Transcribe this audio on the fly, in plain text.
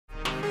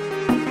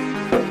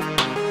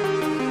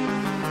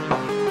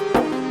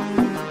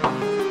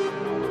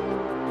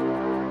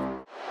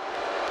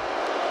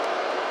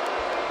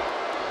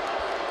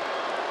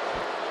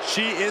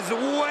She is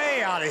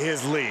way out of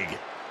his league.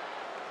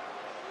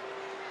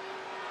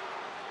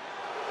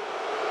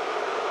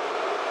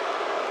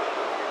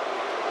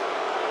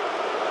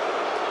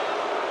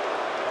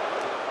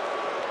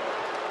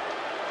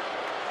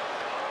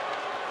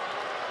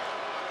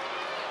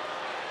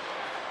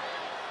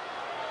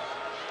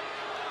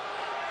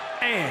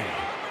 And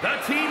the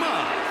team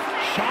of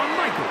Shawn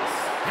Michaels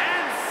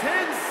and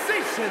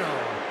Sensational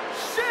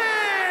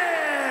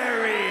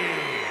Sherri.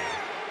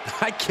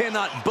 I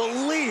cannot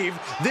believe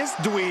this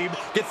dweeb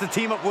gets to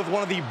team up with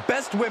one of the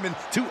best women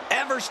to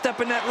ever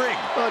step in that ring.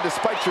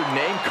 Despite your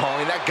name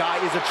calling, that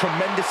guy is a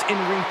tremendous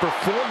in-ring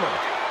performer.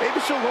 Maybe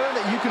she'll learn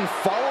that you can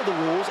follow the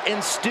rules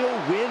and still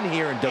win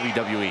here in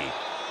WWE.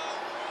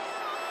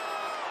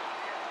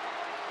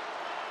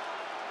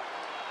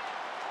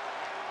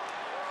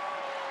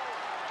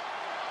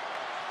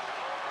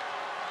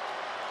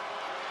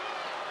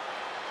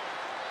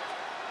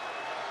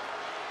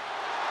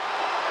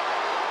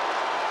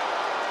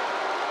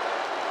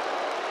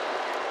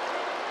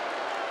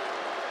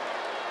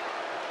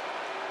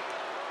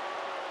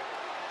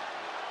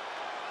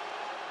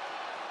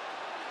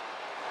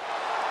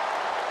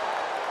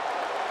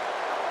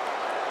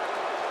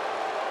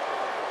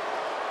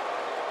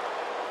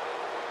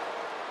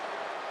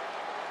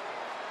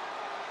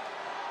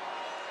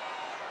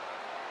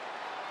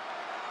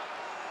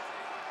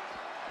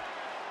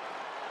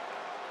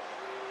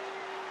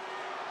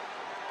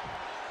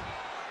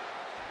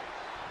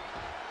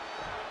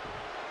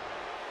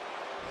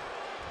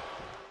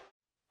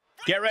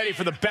 Get ready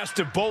for the best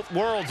of both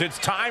worlds. It's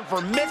time for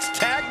mixed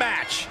tag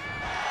match.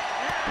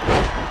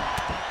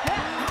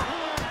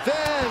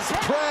 Thesz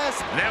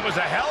press. And that was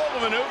a hell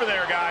of a maneuver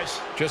there,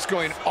 guys. Just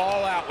going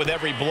all out with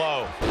every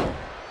blow.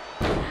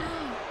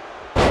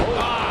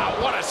 Ah,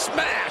 what a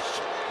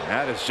smash.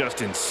 That is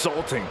just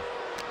insulting.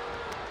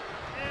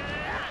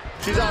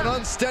 She's on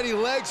unsteady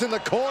legs in the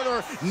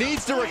corner,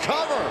 needs to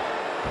recover.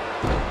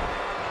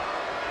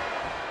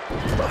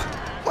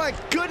 My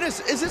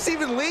goodness, is this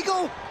even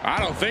legal? I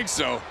don't think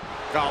so.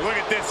 Oh, look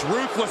at this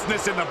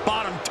ruthlessness in the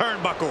bottom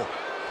turnbuckle.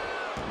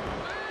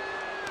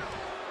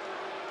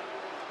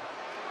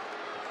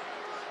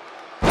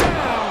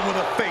 Down with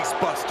a face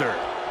buster.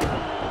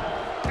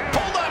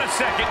 Hold on a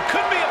second.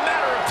 Could be a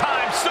matter of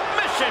time.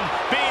 Submission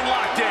being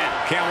locked in.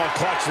 Camel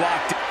clutch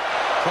locked in.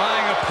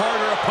 Prying apart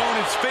her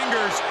opponent's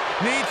fingers.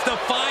 Needs to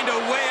find a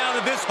way out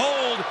of this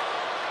hold.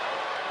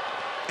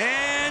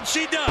 And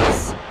she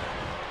does.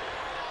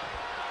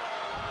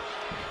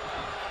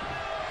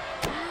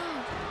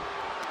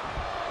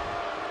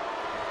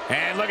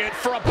 And look at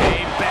for a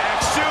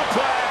back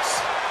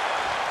suplex.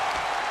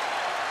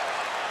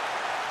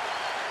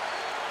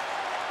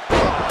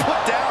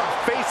 Put down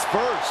face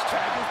first.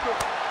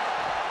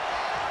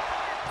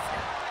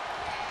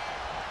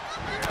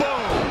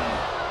 Boom.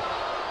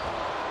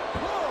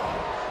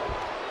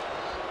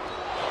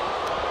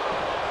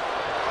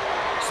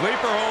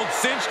 Sleeper hold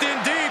cinched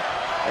in deep.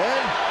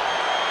 And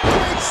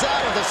breaks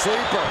out of the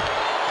sleeper.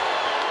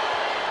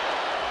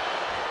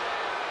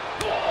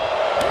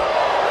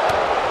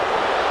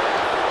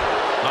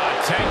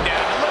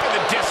 Takedown. Look at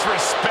the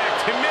disrespect.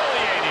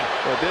 Humiliating.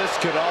 Well, this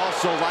could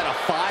also light a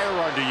fire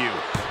under you.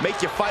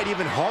 Make you fight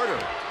even harder.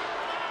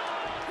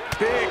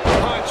 Big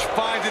punch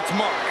finds its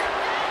mark.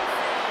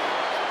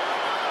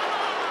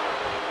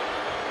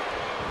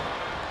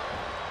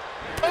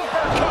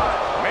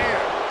 Uppercut.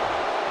 Man.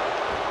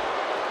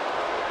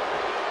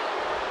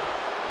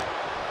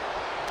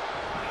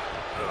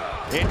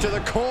 Into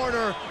the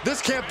corner.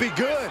 This can't be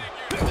good.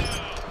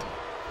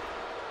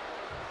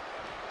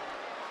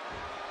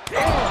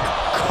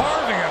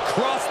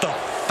 Across the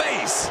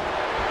face.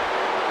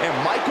 And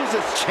Michaels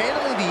is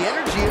channeling the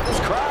energy of this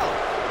crowd.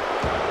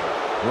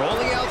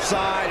 Rolling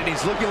outside, and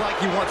he's looking like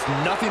he wants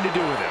nothing to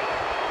do with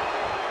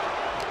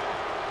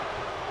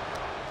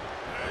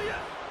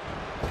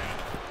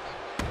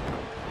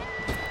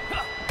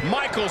it.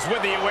 Michaels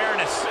with the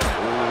awareness.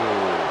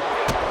 Ooh.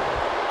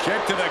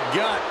 Kick to the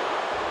gut.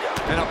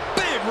 And a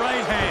big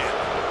right hand.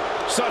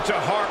 Such a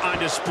heart on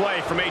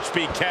display from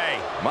HBK.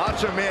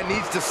 Macho Man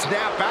needs to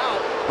snap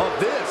out of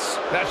this.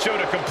 That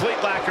showed a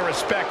complete lack of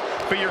respect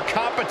for your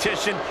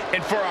competition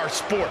and for our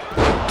sport.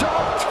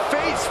 Dumped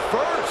face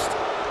first.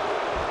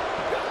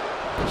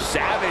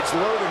 Savage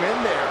lured him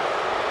in there.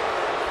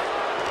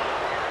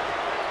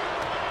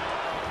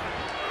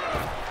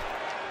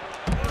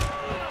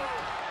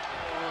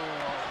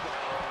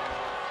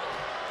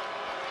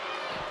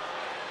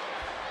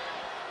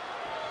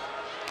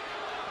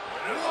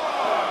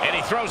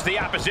 Throws the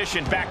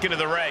opposition back into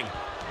the ring.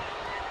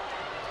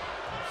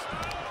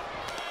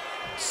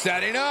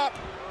 Setting up.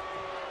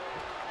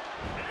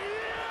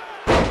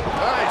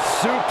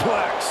 Nice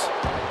suplex.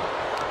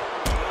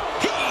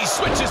 He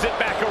switches it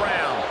back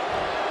around.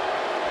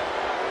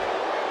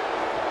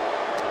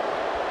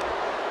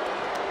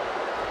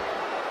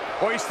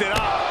 Hoisted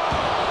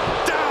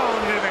up. Down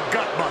into the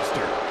gut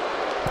buster.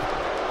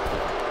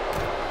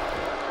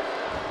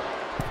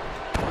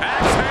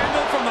 Axe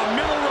handle from the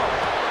middle rope.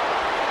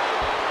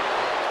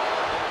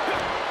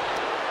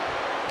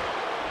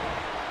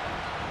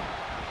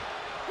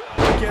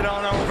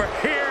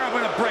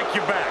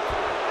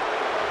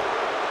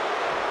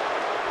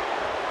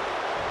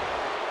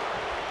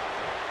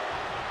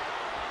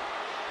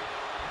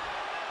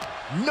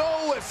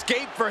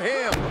 escape for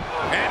him.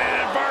 And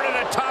an inverted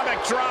atomic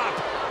drop.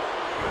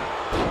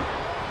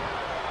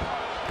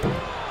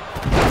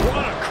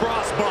 What a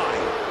crossbody.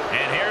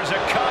 And here's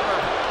a cover.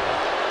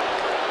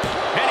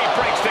 And he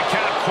breaks the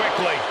count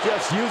quickly.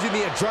 Just using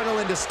the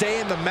adrenaline to stay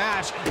in the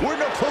match. We're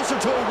no closer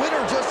to a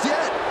winner just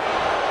yet.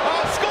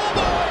 Oh,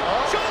 schoolboy!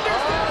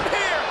 Shoulders down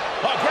here!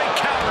 A great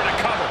counter to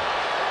cover.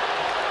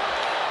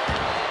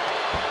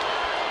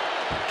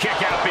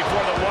 Kick out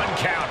before the 1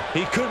 count.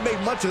 He couldn't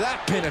make much of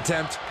that pin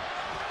attempt.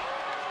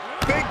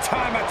 Big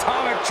time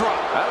atomic drop.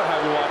 That'll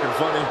have you walking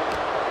funny.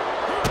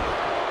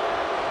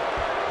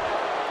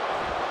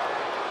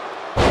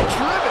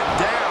 Driven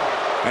down.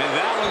 And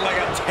that looked like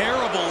a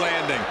terrible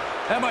landing.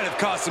 That might have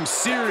caused some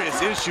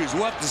serious issues.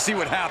 We'll have to see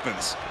what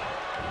happens.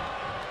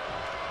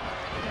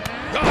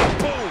 Oh,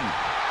 boom!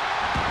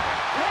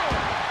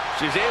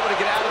 She's able to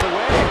get out of the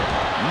way.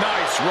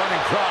 Nice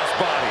running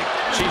crossbody.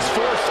 She's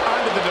forced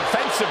onto the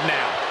defensive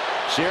now.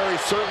 Sherri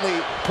certainly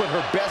put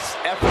her best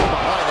effort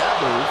behind that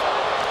move.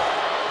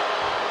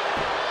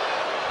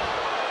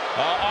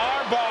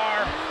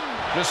 Armbar.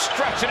 Just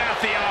stretching out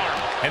the arm.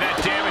 And that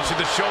damage to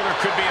the shoulder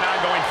could be an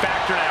ongoing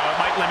factor now. It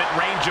might limit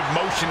range of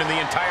motion in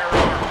the entire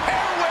arm.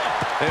 Hair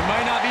whip! It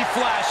might not be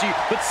flashy,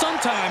 but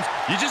sometimes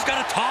you just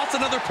got to toss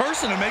another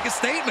person and make a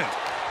statement.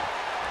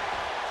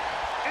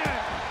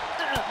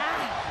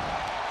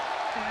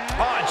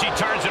 Oh, and she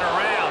turns it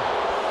around.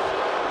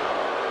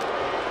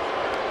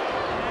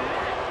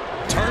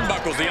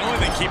 Turnbuckle's the only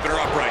thing keeping her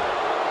upright.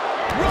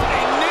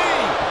 Running knee!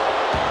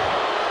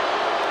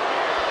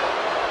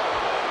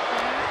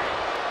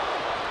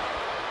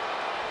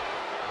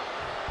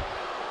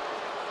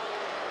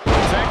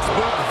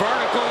 Textbook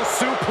vertical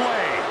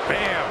suplex.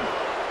 Bam!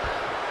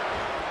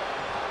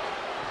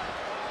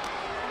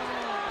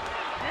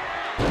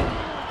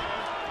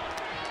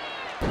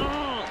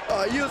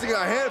 Using a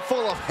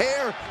handful of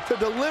hair to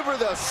deliver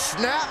the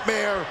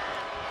snapmare.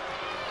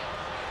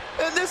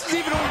 And this is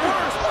even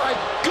worse, my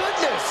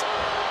goodness!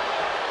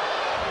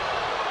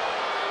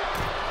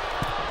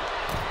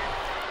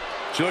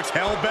 She looks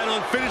hell-bent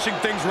on finishing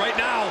things right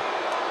now.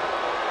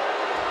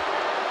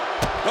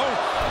 Oh!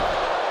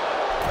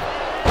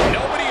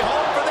 Nobody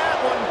home for that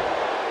one.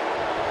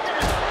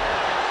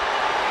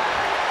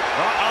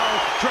 Uh-oh,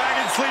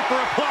 Dragon Sleeper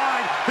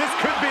applied. This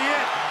could be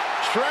it.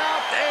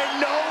 Trapped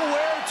and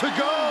nowhere to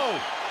go.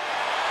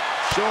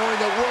 Showing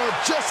the world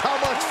just how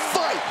much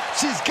fight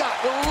she's got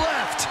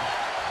left.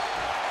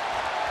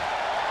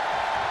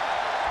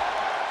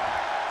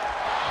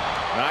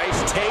 Nice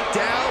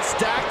takedown,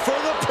 stacked for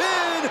the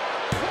pin.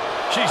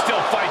 She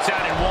still fights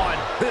out in 1.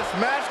 This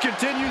match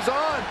continues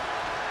on.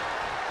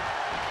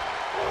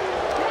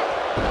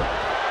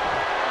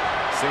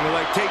 Single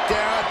leg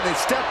takedown, they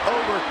step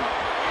over.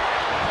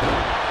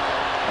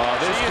 Oh,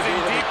 this She is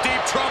in deep,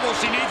 deep trouble.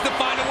 She needs to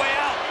find a way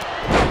out.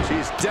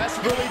 She's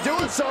desperately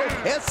doing so,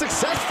 and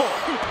successful.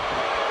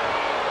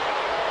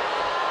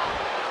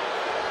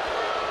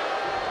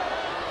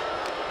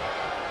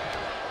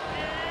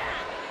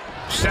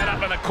 Set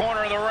up in the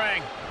corner of the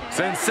ring.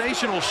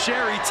 Sensational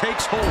Sherri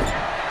takes hold.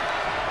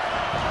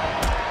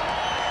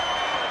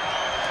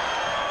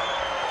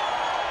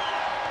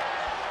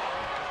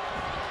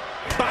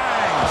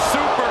 Bang!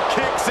 Super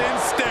kicks in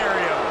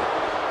stereo.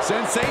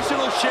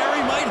 Sensational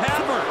Sherri might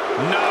have her.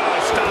 No,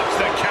 stops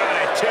the count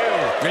at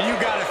 2. And you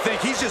got to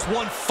think he's just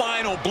one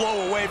final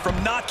blow away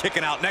from not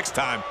kicking out next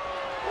time.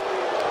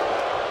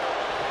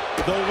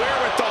 The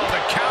wherewithal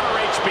to counter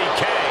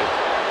HBK.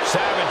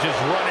 Savage has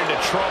run into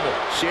trouble.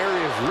 Sherri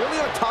is really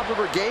on top of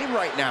her game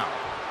right now.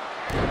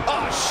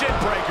 Oh, shin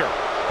breaker.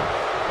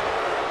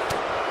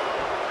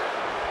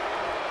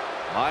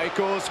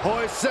 Michaels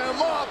hoists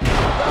him up.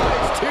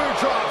 Nice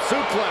teardrop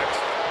suplex.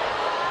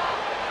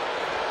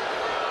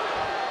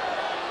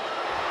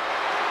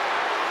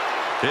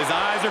 His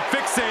eyes are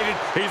fixated.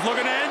 He's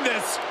looking to end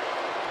this.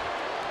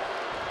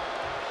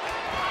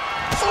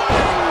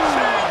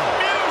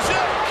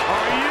 Music!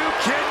 Are you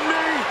kidding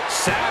me?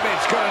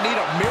 Savage gonna need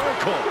a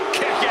miracle.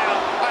 Kick out.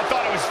 I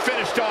thought it was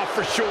finished off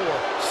for sure.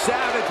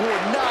 Savage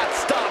will not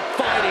stop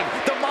fighting.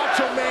 The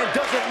Macho Man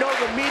doesn't know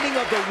the meaning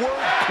of the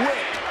word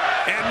quit.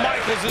 And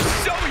Michaels is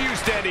so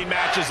used to ending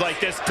matches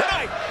like this.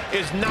 Tonight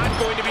is not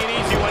going to be an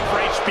easy one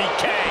for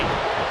HBK.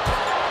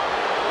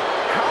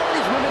 How are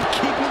these women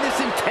keeping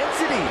this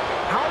intensity?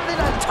 How are they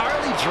not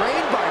entirely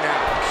drained by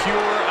now?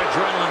 Pure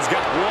adrenaline's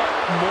got what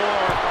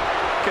more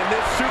can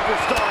this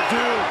superstar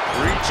do?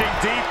 Reaching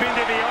deep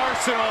into the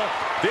arsenal.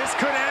 This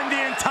could end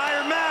the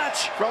entire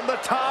match. From the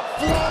top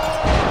floor.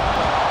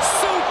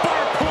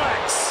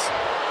 Superplex.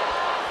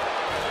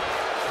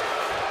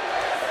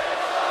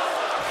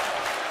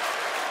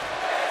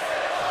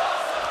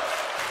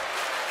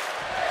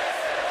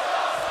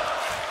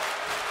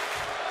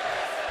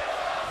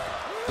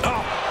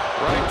 Oh,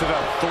 right to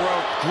the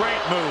throat.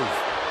 Great move.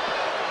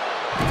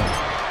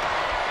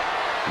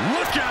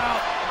 Look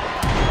out.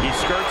 He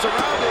skirts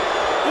around it.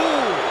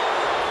 Ooh.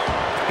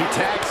 He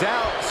tags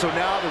out, so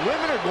now the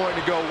women are going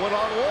to go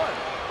one-on-one.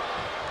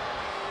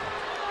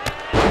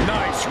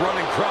 Nice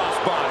running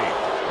crossbody.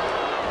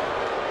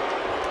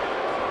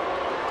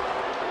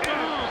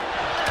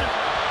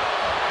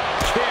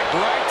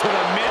 right to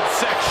the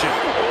midsection.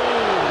 Oh,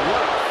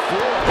 what a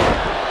floor.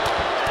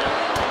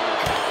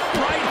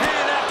 Right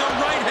hand after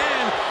right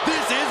hand.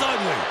 This is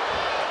ugly.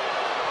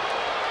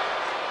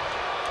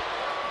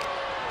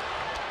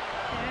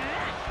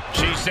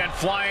 She's sent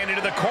flying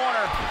into the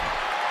corner.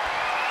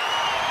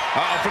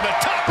 Oh, from the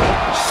top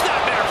rope.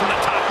 Snap there from the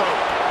top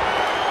rope.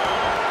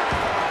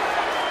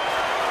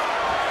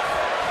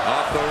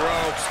 Off the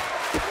ropes.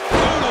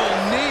 Brutal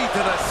knee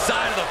to the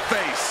side of the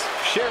face.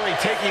 Sherri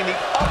taking the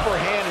upper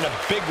hand in a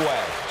big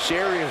way.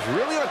 Sherri is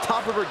really on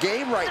top of her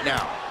game right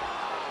now.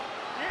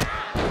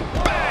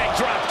 Bang,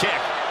 drop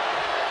kick.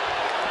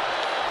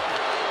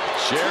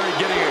 Sherri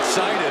getting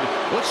excited.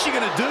 What's she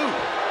gonna do?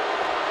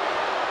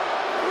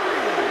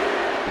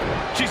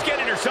 She's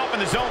getting herself in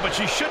the zone, but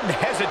she shouldn't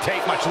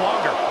hesitate much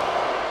longer.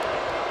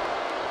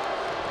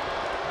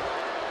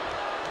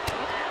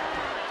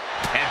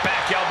 And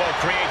back elbow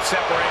creates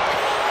separation.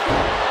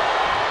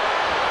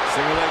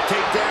 Single leg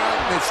takedown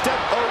and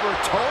step over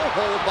toe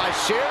hold by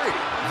Sherri.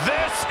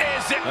 This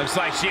is it. Looks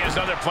like she has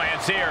other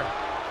plans here.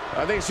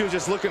 I think she was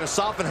just looking to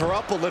soften her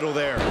up a little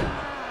there.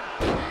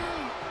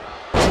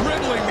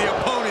 Dribbling the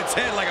opponent's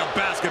head like a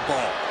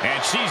basketball. And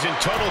she's in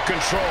total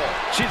control.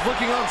 She's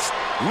looking on.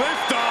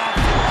 Lift off.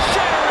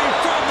 Sherri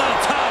from the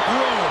top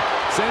rope.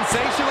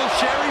 Sensational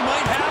Sherri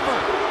might have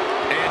her.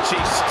 And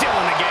she's still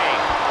in the game.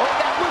 Oh,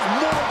 that was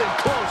more than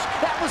close.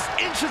 That was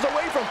inches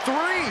away from 3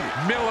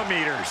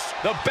 millimeters.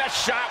 The best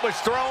shot was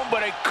thrown,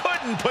 but it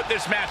couldn't put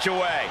this match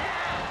away.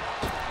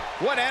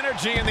 What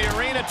energy in the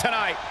arena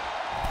tonight.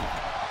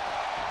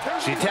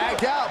 She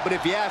tagged out, but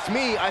if you ask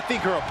me, I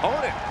think her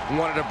opponent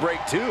wanted a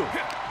break too.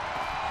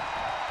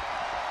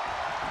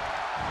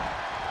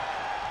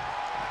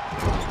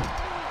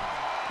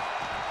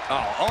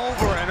 Oh,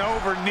 over and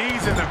over,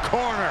 knees in the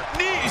corner.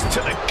 Knees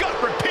to the gut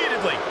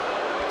repeatedly.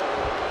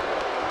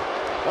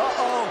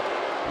 Uh-oh.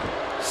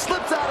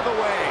 Slips out of the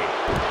way.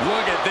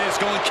 Look at this,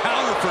 going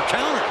counter for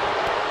counter.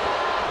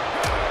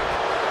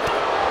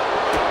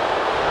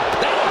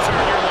 That'll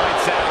turn your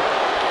lights out.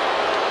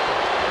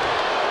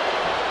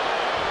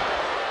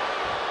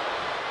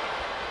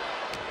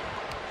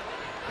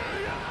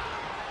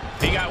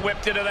 He got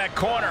whipped into that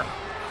corner.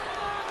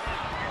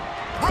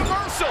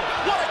 Reversal.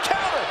 What a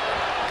counter.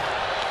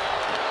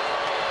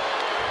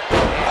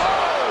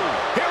 Oh,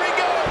 here he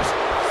goes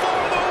for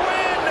the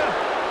win.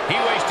 He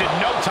wasted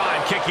no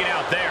time kicking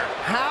out there.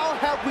 How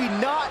have we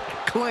not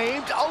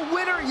claimed a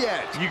winner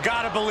yet? You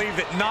gotta believe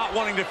that not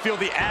wanting to feel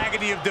the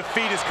agony of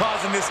defeat is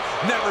causing this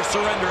never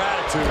surrender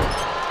attitude.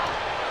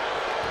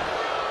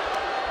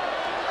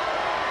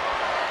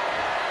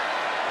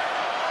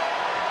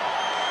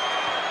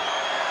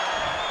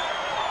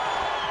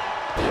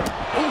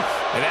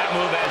 And that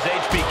move has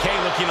HBK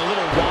looking a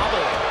little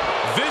wobbly.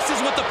 This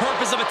is what the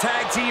purpose of a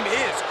tag team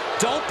is.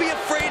 Don't be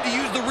afraid to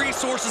use the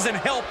resources and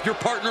help your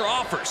partner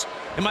offers.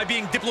 Am I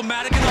being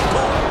diplomatic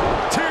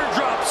enough?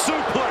 Teardrop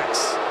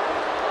suplex.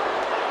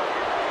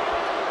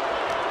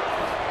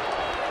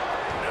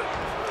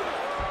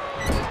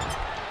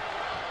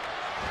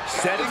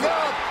 Setting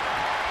up.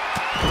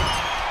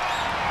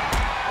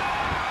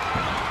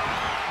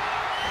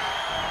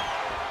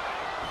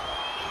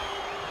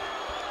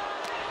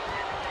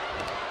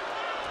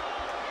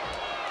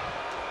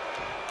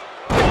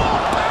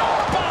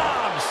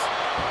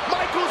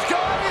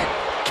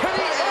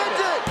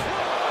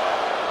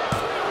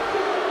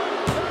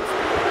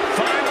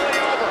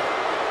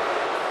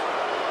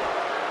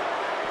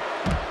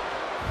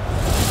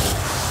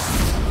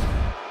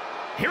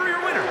 Here are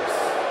your winners,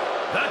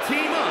 the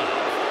team of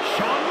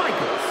Shawn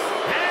Michaels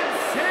and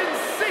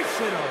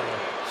Sensational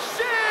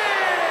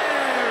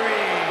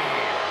Sherri.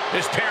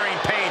 This pairing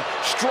paid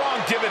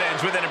strong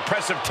dividends with an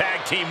impressive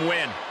tag team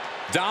win.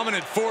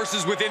 Dominant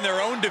forces within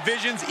their own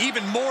divisions,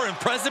 even more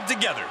impressive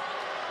together.